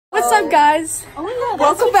What's up, guys? Oh my god,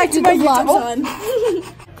 welcome back to my YouTube channel.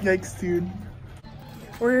 Yikes, dude.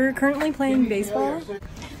 We're currently playing baseball.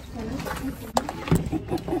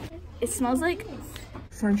 It smells like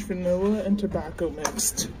French vanilla and tobacco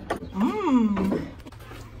mixed. Mmm.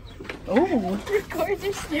 Oh. your cords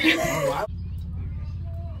are still.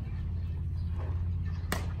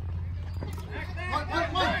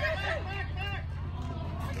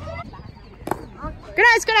 Good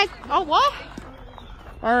night, good night. Oh, what?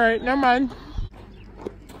 All right, never mind.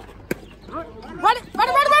 Run it, run it, run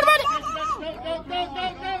it, run it, run it.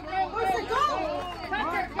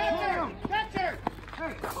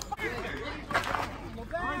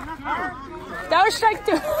 That was strike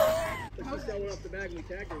two.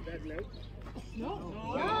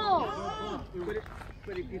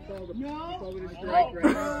 But if you follow the strike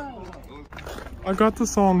right now. I got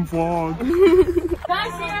this on vlog.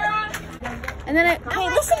 And then hey,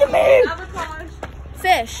 listen to me!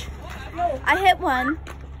 Fish. I hit one,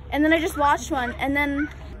 and then I just watched one, and then...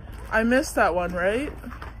 I missed that one, right?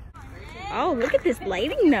 Oh, look at this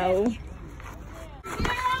lighting though.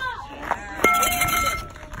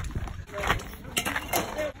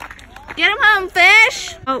 Get him home,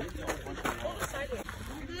 fish! Oh.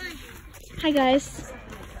 Hi guys.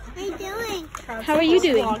 How you doing? How are you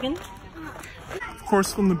doing? Of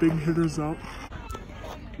course, when the big hitter's up.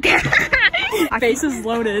 My face is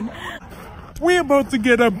loaded. We about to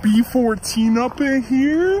get a B14 up in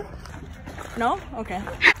here. No? Okay.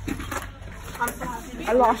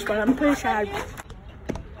 I lost one. I'm pretty sad.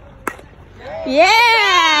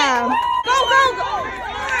 Yeah! Go, go, go!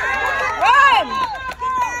 Run!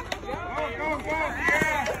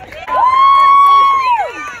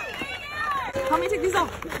 Help me take these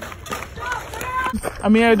off. I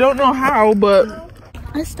mean, I don't know how, but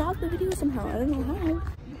I stopped the video somehow. I don't know how.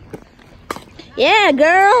 Yeah,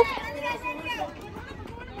 girl.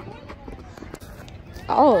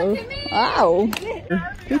 Oh. Oh.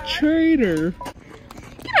 the traitor.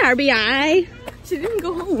 Get RBI. She didn't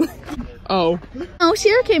go home. Oh. Oh,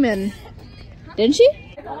 Sierra came in. Didn't she?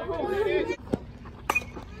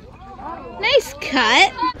 Nice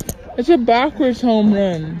cut. It's a backwards home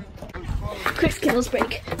run. Quick Skittles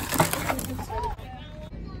break.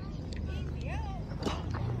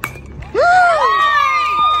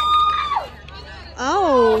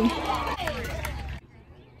 Oh.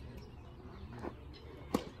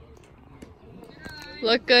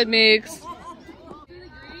 Look good, Meeks.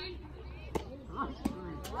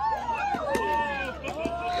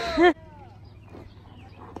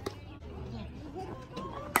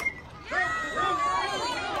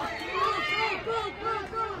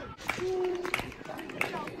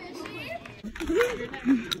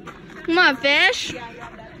 Come on, fish.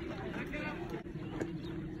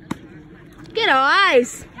 Get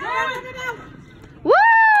eyes. Woo!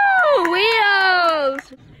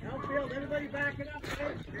 Wheels! Everybody back it up.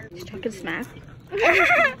 Just talking smack.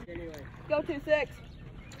 Go 2-6.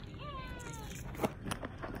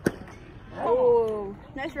 Oh,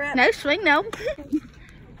 nice rip. Nice swing, though.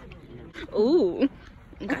 Ooh.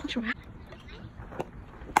 Gotcha.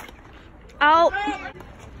 Oh.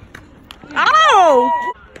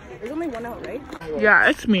 Oh! There's only one out, right? Yeah,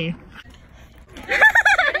 it's me. Get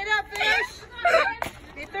up, fish!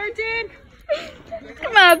 Be 13!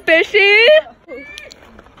 Come on, fishy!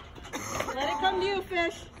 Let it come to you,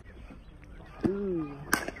 fish.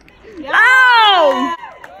 Oh!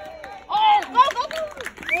 Oh, go, go, go!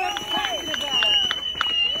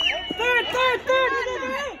 Third!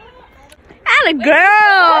 Atta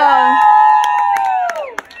girl!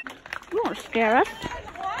 You won't scare us.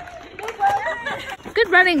 Good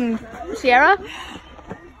running, Sierra.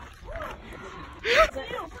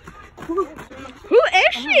 Who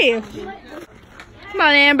is she? Come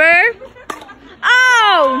on, Amber.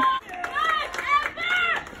 Oh!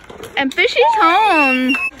 And Fishy's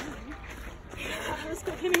home.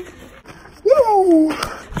 Woo!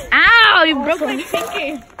 Ow, you broke my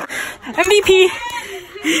pinky. MVP!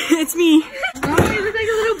 It's me. You look like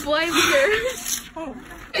a little boy over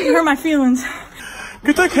here. You hurt my feelings.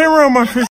 Get that camera on my face.